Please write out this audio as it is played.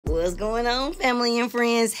What's going on, family and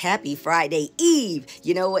friends? Happy Friday Eve.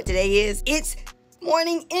 You know what today is? It's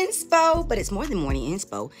morning inspo, but it's more than morning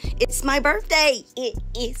inspo. It's my birthday. It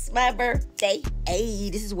is my birthday. Hey,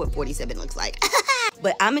 this is what 47 looks like.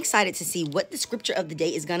 But I'm excited to see what the scripture of the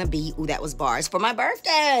day is gonna be. Ooh, that was bars for my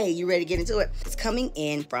birthday. You ready to get into it? It's coming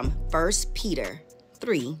in from 1 Peter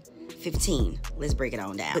 3:15. Let's break it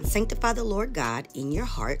on down. But sanctify the Lord God in your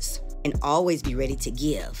hearts, and always be ready to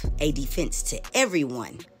give a defense to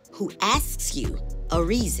everyone who asks you a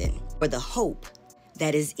reason for the hope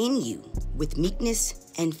that is in you with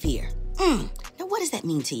meekness and fear. Now, what does that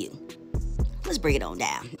mean to you? Let's break it on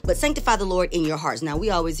down. But sanctify the Lord in your hearts. Now, we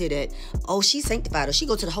always hear that, oh, she's sanctified, or she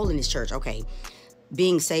go to the holiness church. Okay.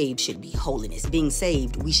 Being saved should be holiness. Being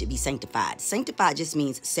saved, we should be sanctified. Sanctified just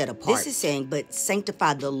means set apart. This is saying, but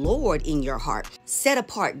sanctify the Lord in your heart. Set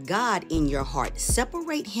apart God in your heart.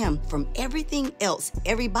 Separate him from everything else,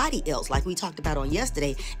 everybody else, like we talked about on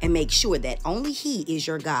yesterday, and make sure that only he is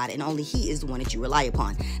your God and only he is the one that you rely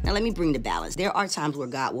upon. Now, let me bring the balance. There are times where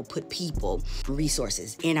God will put people,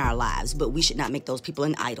 resources in our lives, but we should not make those people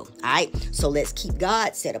an idol. All right? So let's keep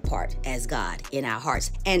God set apart as God in our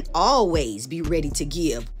hearts, and always be ready to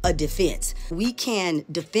give a defense. We can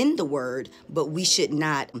defend the word, but we should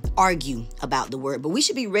not argue about the word. But we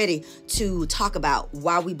should be ready to talk about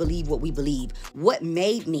why we believe what we believe. What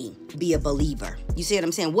made me be a believer? You see what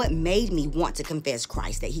I'm saying? What made me want to confess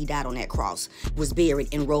Christ, that he died on that cross, was buried,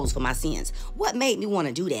 and rose for my sins? What made me want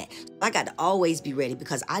to do that? I got to always be ready,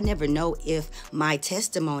 because I never know if my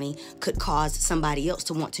testimony could cause somebody else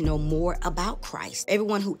to want to know more about Christ.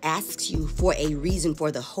 Everyone who asks you for a reason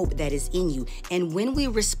for the hope that is in you. And when we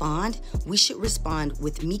respond, we should respond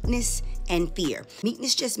with meekness and fear.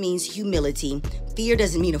 Meekness just means humility. Fear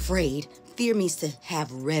doesn't mean afraid. Fear means to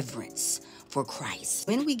have reverence for Christ.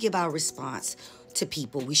 When we give our response to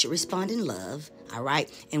people, we should respond in love, all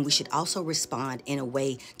right? And we should also respond in a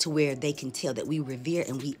way to where they can tell that we revere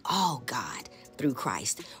and we all God through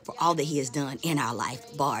Christ for all that he has done in our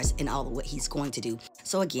life, bars, and all of what he's going to do.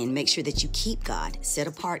 So again, make sure that you keep God set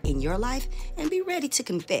apart in your life and be ready to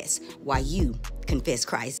confess why you confess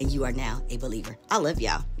Christ and you are now a believer. I love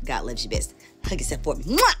y'all. God loves you best. Hug yourself for me.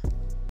 Mwah!